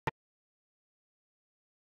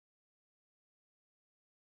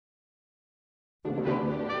It's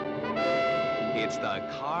the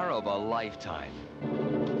car of a lifetime.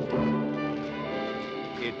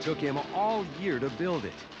 It took him all year to build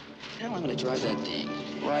it. Now I'm going to drive that thing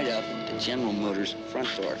right up to General Motors' front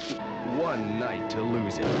door. One night to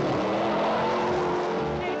lose it. Hey,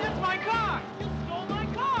 that's my car! You stole my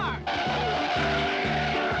car!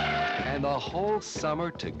 And the whole summer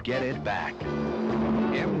to get it back.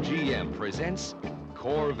 MGM presents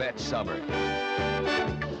Corvette Summer.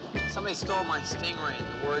 Somebody stole my Stingray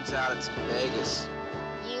and the word's out it's in Vegas.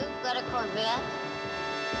 You got a Corvette?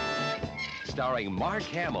 Starring Mark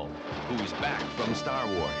Hamill, who's back from Star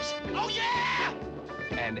Wars. Oh, yeah!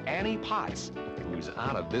 And Annie Potts, who's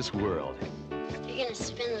out of this world. You're gonna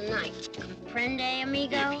spend the night. Comprende,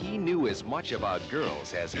 amigo? If he knew as much about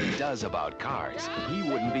girls as he does about cars, he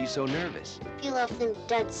wouldn't be so nervous. Peel off them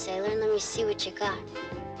duds, sailor, and let me see what you got.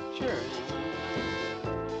 Sure.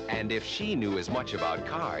 And if she knew as much about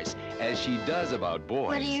cars as she does about boys,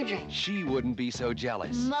 What do you drink? she wouldn't be so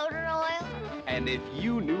jealous. Motor oil? And if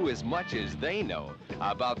you knew as much as they know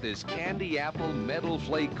about this candy apple metal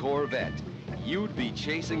flake Corvette, you'd be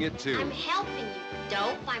chasing it too. I'm helping you,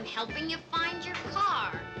 dope. I'm helping you find your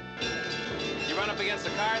car. You run up against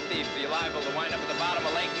a car thief, you're liable to wind up at the bottom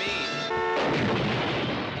of Lake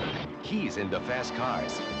Mead. He's into fast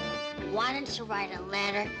cars. Why don't you write a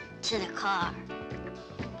letter to the car?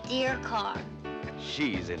 Dear car.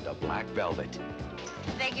 She's into black velvet.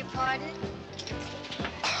 Beg your pardon?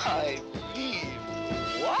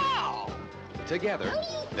 Wow! Together,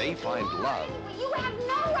 they find love, You have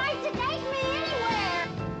no right to take me anywhere!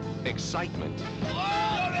 excitement,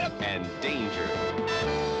 and danger.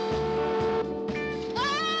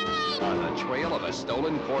 On the trail of a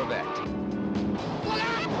stolen Corvette.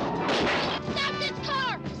 Stop this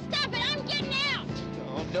car! Stop it! I'm getting out!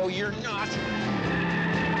 Oh, no, you're not.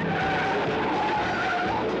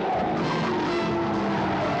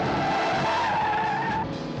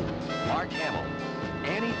 Mark Hamill,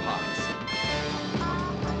 Annie Potts.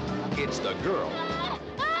 It's the girl,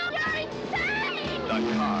 You're insane!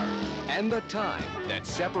 the car, and the time that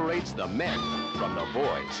separates the men from the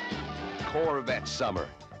boys. Corvette Summer,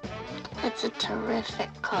 That's a terrific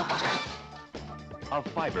car. a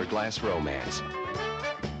fiberglass romance.